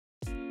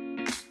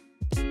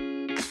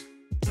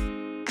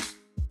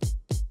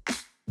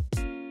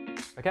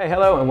Okay,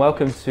 hello and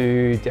welcome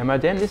to Demo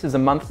Den. This is a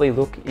monthly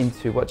look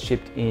into what's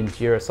shipped in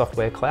Jira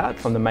Software Cloud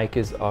from the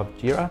makers of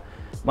Jira.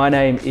 My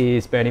name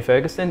is Bernie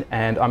Ferguson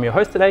and I'm your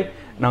host today,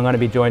 and I'm going to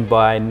be joined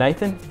by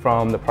Nathan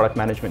from the product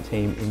management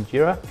team in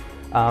Jira.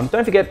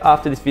 Don't forget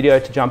after this video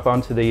to jump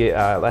onto the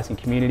Atlassian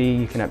community.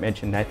 You can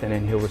mention Nathan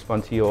and he'll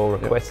respond to your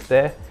requests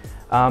there.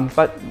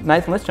 But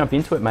Nathan, let's jump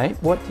into it, mate.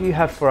 What do you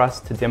have for us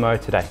to demo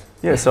today?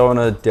 Yeah, so I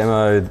want to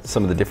demo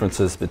some of the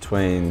differences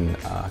between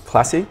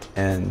Classic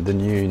and the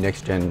new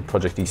next-gen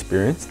project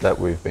experience that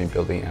we've been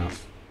building out.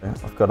 Yeah,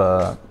 I've got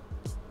a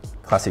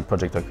Classic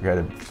project I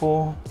created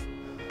before,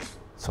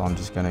 so I'm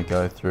just going to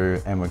go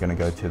through and we're going to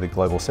go to the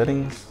global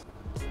settings.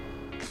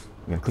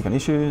 I'm going to click on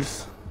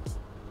issues,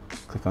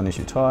 click on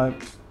issue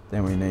type,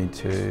 then we need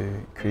to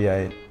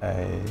create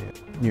a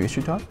new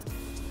issue type.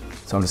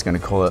 So I'm just going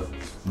to call it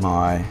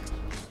my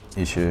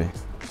issue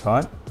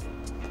type.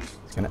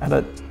 Just going to add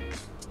it.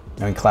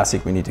 Now in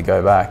Classic we need to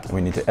go back and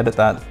we need to edit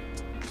that.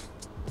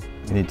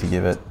 We need to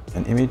give it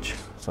an image.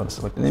 So I'll just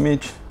select an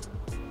image,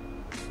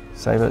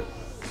 save it.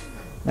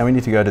 Now we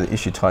need to go to the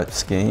issue type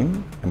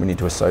scheme and we need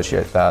to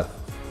associate that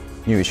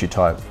new issue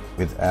type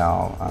with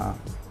our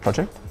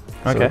project.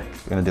 Okay. So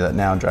we're going to do that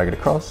now and drag it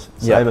across,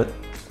 save it.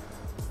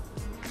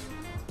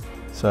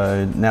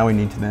 So now we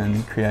need to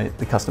then create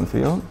the custom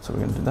field. So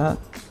we're going to do that.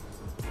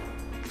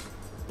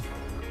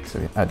 So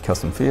we add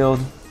custom field.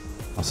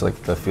 I'll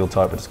select the field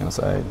type. We're just going to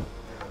say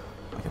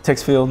like a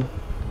text field.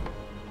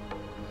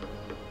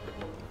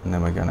 And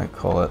then we're going to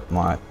call it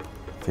my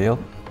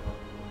field.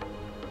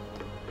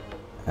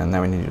 And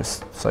now we need to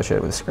just associate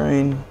it with the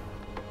screen.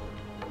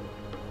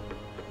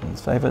 And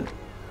save it.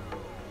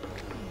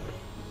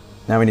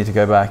 Now we need to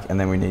go back and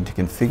then we need to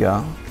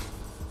configure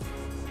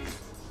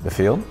the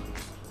field.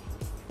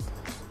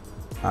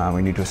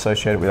 We need to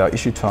associate it with our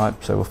issue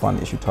type. So we'll find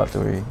the issue type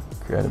that we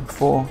created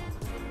before.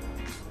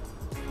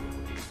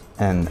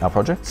 And our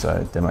project,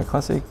 so Demo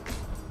Classic.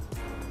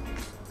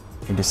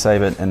 You just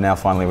save it, and now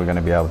finally we're going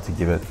to be able to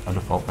give it a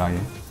default value.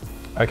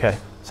 Okay.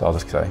 So I'll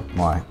just say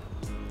my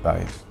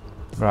value.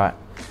 Right.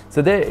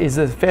 So there is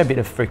a fair bit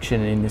of friction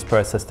in this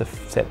process to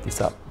set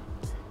this up.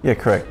 Yeah,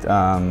 correct.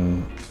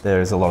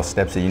 There's a lot of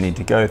steps that you need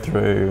to go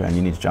through, and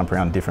you need to jump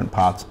around different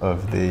parts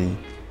of the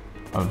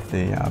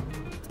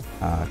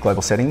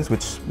global settings,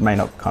 which may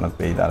not kind of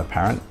be that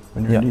apparent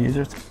when you're a new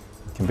user.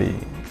 It can be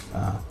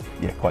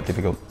quite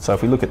difficult. So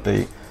if we look at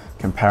the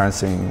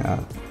comparison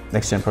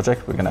next-gen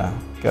project, we're going to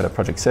go to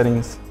project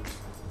settings,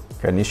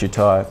 create an issue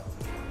type,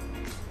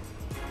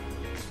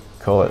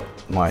 call it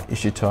my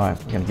issue type.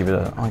 We're going to give it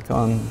an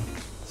icon,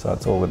 so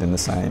it's all within the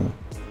same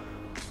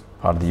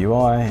part of the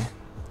UI.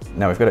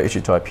 Now we've got our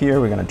issue type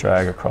here. We're going to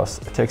drag across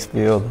a text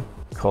field,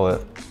 call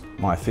it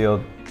my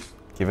field,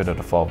 give it a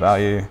default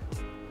value,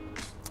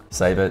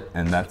 save it,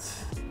 and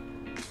that's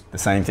the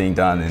same thing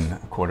done in a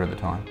quarter of the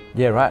time.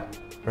 Yeah, right.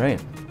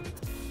 Brilliant.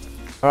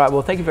 All right,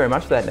 well, thank you very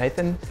much for that,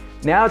 Nathan.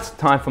 Now it's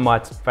time for my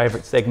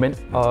favorite segment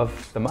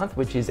of the month,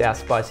 which is our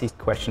spicy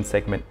question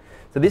segment.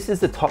 So this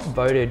is the top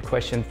voted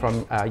question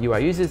from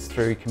UI users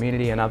through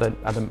community and other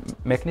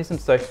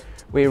mechanisms. So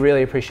we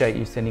really appreciate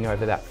you sending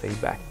over that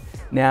feedback.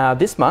 Now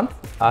this month,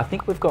 I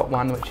think we've got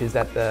one which is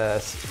at the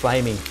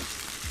flaming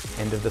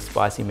end of the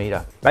spicy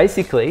meter.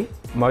 Basically,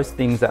 most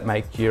things that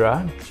make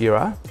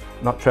Jira,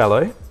 not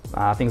Trello,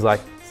 things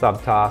like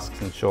subtasks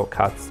and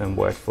shortcuts and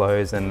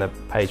workflows and the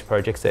page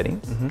project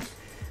settings,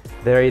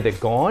 they're either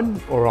gone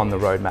or on the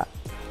roadmap.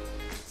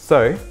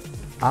 So,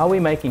 are we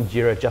making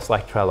Jira just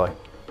like Trello?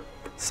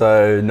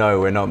 So no,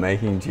 we're not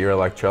making Jira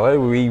like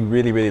Trello. We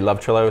really, really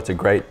love Trello. It's a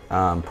great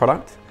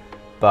product,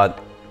 but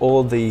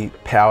all the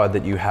power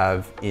that you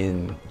have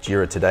in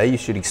Jira today, you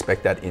should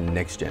expect that in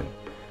next gen.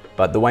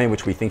 But the way in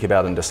which we think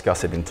about and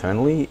discuss it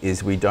internally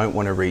is we don't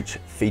want to reach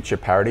feature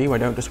parity. We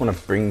don't just want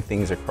to bring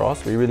things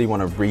across. We really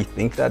want to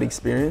rethink that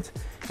experience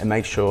and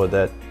make sure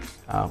that,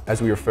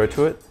 as we refer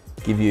to it,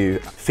 give you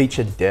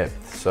feature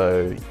depth.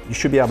 So you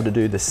should be able to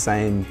do the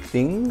same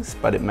things,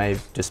 but it may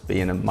just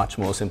be in a much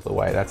more simpler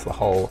way. That's the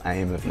whole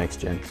aim of next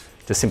gen,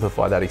 to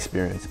simplify that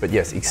experience. But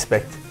yes,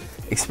 expect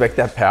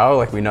that power.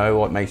 Like, we know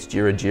what makes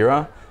Jira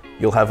Jira.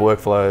 You'll have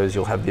workflows,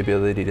 you'll have the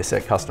ability to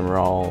set custom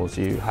roles,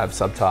 you have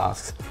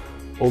subtasks.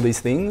 All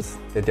these things,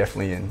 they're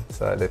definitely in.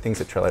 So they're things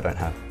that Trello don't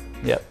have.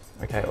 Yep.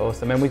 Okay,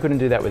 awesome. And we couldn't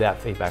do that without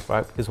feedback,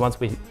 right? Because once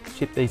we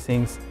ship these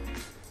things,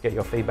 get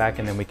your feedback,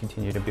 and then we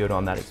continue to build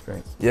on that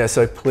experience. Yeah,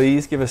 so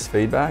please give us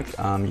feedback.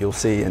 You'll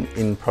see an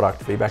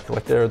in-product feedback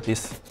collector.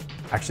 This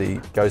actually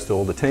goes to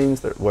all the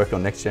teams that work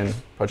on next-gen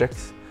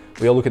projects.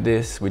 We all look at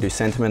this, we do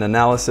sentiment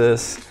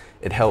analysis.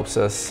 It helps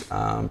us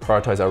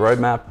prioritize our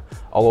roadmap.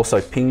 I'll also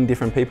ping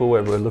different people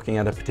where we're looking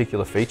at a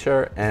particular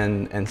feature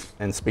and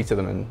speak to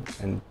them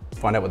and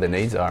find out what their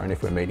needs are and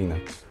if we're meeting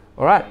them.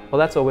 All right, well,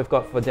 that's all we've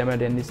got for Demo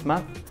Den this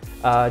month.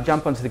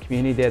 Jump onto the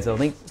community, there's a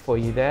link for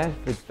you there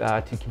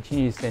to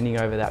continue sending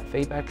over that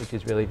feedback, which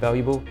is really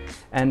valuable.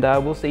 And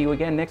we'll see you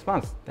again next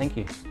month. Thank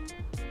you.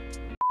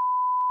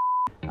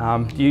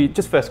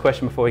 Just first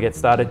question before we get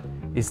started,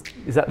 is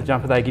that the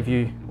jumper they give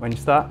you when you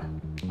start?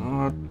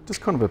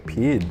 Just kind of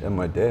appeared at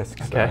my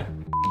desk. Okay.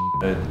 So.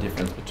 The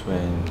difference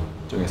between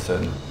doing a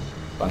certain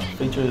bunch of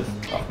features.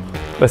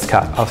 Let's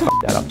cut. I'll fuck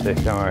that up too.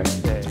 Don't worry.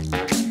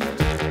 Yeah.